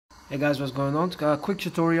Hey guys, what's going on? A quick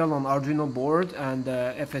tutorial on Arduino board and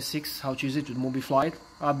FS6, how to use it with mobiflight.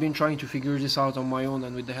 I've been trying to figure this out on my own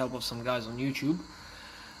and with the help of some guys on YouTube.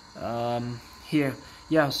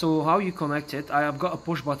 So how you connect it, I have got a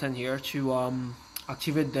push button here to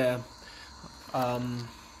activate the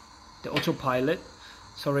autopilot.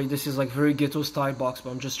 Sorry, this is like very ghetto style box,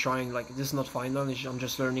 but I'm just trying, like this is not final, I'm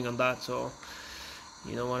just learning on that, so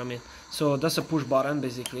you know what I mean. So that's a push button,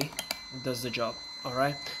 basically it does the job.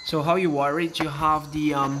 Alright, so how you wire it, you have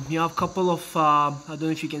the you have a couple of I don't know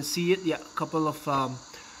if you can see it, yeah, a couple of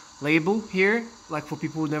label here, like for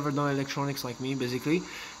people who never done electronics like me. Basically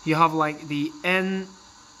you have like the N,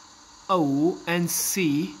 O, and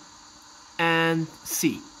C and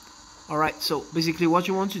C. Alright, so basically what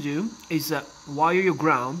you want to do is wire your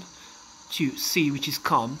ground to C, which is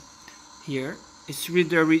COM here. It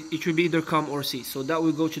should be either COM or C, so that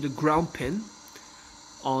will go to the ground pin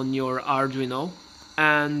on your Arduino,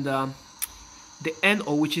 and the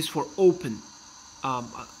NO, which is for open. I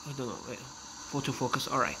don't know, photo focus.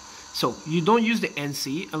 Alright, so you don't use the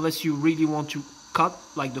NC unless you really want to cut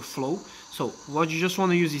like the flow. So what you just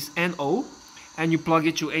want to use is NO, and you plug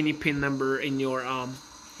it to any pin number in your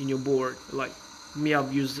board. Like me,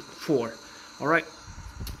 I've used 4. Alright,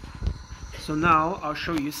 so now I'll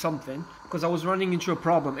show you something, because I was running into a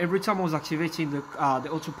problem. Every time I was activating the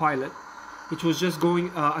autopilot, it was just going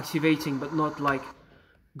activating, but not like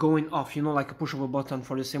going off, you know, like a push of a button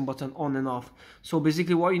for the same button on and off. So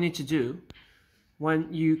basically what you need to do, when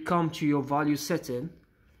you come to your value setting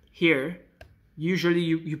here, usually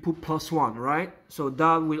you put +1, right? So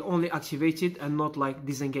that will only activate it and not like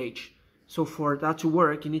disengage. So for that to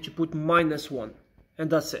work, you need to put -1, and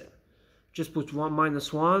that's it. Just put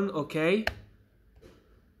 -1, okay,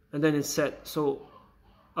 and then it's set. So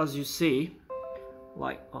as you see,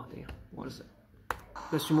 like, oh damn, what is it?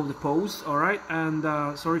 Let's remove the pose. Alright, and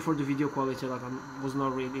sorry for the video quality, like I was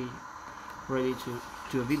not really ready to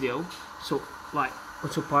do a video. So like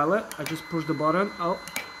autopilot, I just push the button out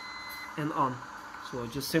and on. So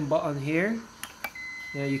just same button here.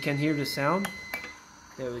 Yeah, you can hear the sound.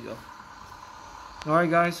 There we go.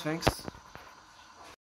 Alright guys, thanks.